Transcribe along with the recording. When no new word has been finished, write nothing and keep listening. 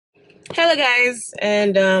Hello guys,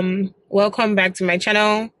 and welcome back to my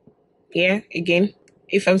channel. Yeah, again,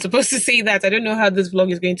 if I'm supposed to say that, I don't know how this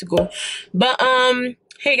vlog is going to go, but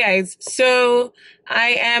hey guys, so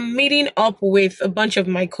I am meeting up with a bunch of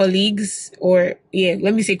my colleagues, or yeah,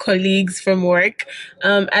 let me say colleagues from work,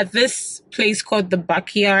 at this place called the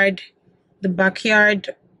Backyard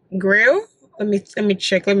Grill. Let me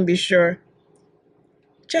check, let me be sure.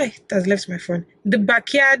 Jai, that's left my phone. The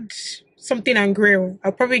Backyard something and Grill.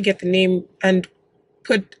 I'll probably get the name and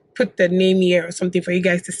put the name here or something for you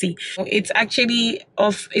guys to see. It's actually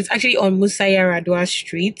on Musaya Radwa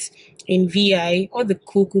Street in VI. All the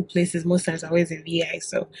cool places most times are always in VI.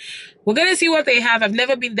 So we're gonna see what they have. I've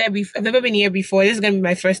never been there before. I've never been here before. This is gonna be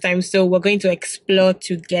my first time, so we're going to explore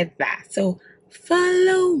together. So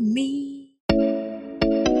follow me.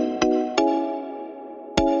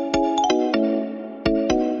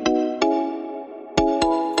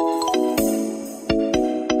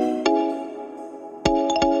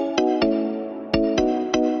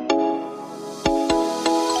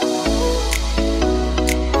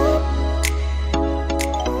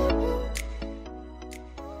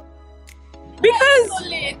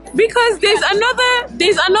 Because there's another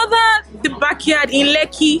the Backyard in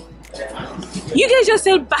Lekki. You guys just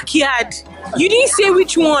said Backyard. You didn't say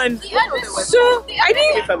which one. So I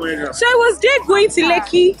was there going to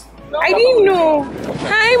Lekki. I didn't know.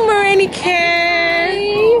 Hi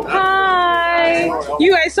Morenike. Hi.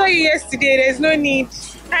 I saw you yesterday. There's no need.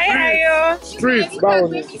 Hi Ayo. Street,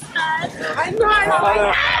 Bounty. Hi.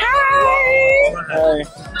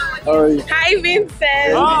 How are you? Hi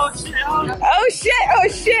Vincent. Oh shit.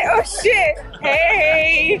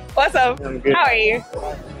 Hey. What's up? I'm good. How are you?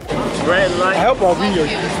 I hope I'll be here.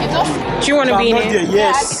 Do you want to be in it?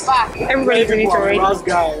 Yes. Everybody's in it already. Last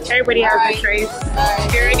guy. Everybody has a choice.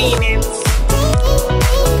 You're already in it.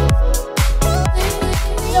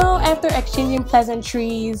 So after exchanging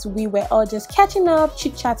pleasantries, we were all just catching up,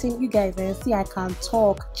 chit-chatting. You guys see I can't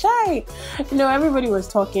talk. Chai! Everybody was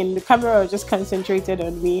talking. The camera was just concentrated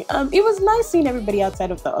on me. It was nice seeing everybody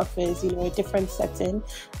outside of the office, a different setting.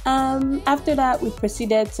 After that, we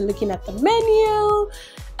proceeded to looking at the menu.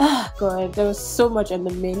 Oh god, there was so much on the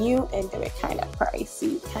menu and they were kind of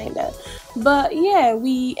pricey, but yeah,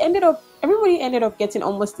 everybody ended up getting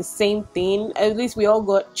almost the same thing. At least we all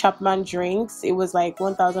got Chapman drinks. It was like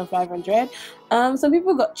 1,500. Some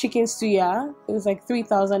people got chicken suya. It was like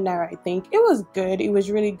 3,000 naira, I think. It was good. It was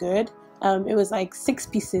really good. It was like 6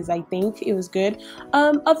 pieces, I think. It was good.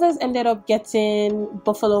 Others ended up getting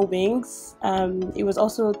buffalo wings. It was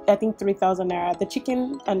also, I think, 3,000 naira. The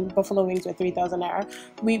chicken and buffalo wings were 3,000 naira.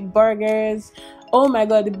 With burgers, oh my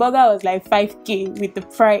god, the burger was like 5k with the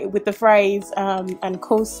fries and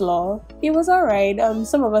coleslaw. It was alright.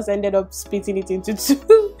 Some of us ended up splitting it into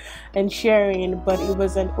two and sharing, but it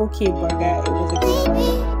was an okay burger. It was a good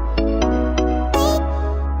burger.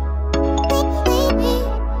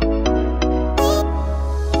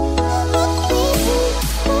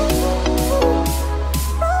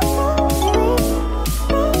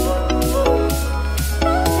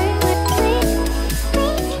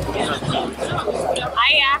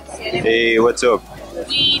 Hey, what's up?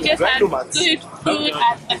 We just had good food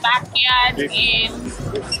at the Backyard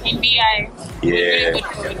in BI. Yeah, Really good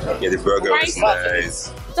food. yeah, the burger was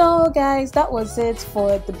nice. So guys, that was it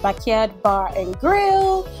for the Backyard Bar and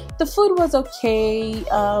Grill. The food was okay,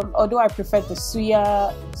 although I preferred the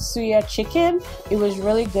suya chicken. It was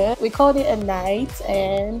really good. We called it a night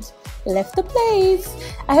and left the place.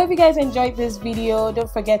 I hope you guys enjoyed this video. Don't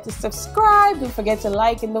forget to subscribe, don't forget to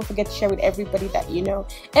like, and don't forget to share with everybody that you know.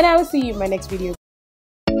 And I will see you in my next video.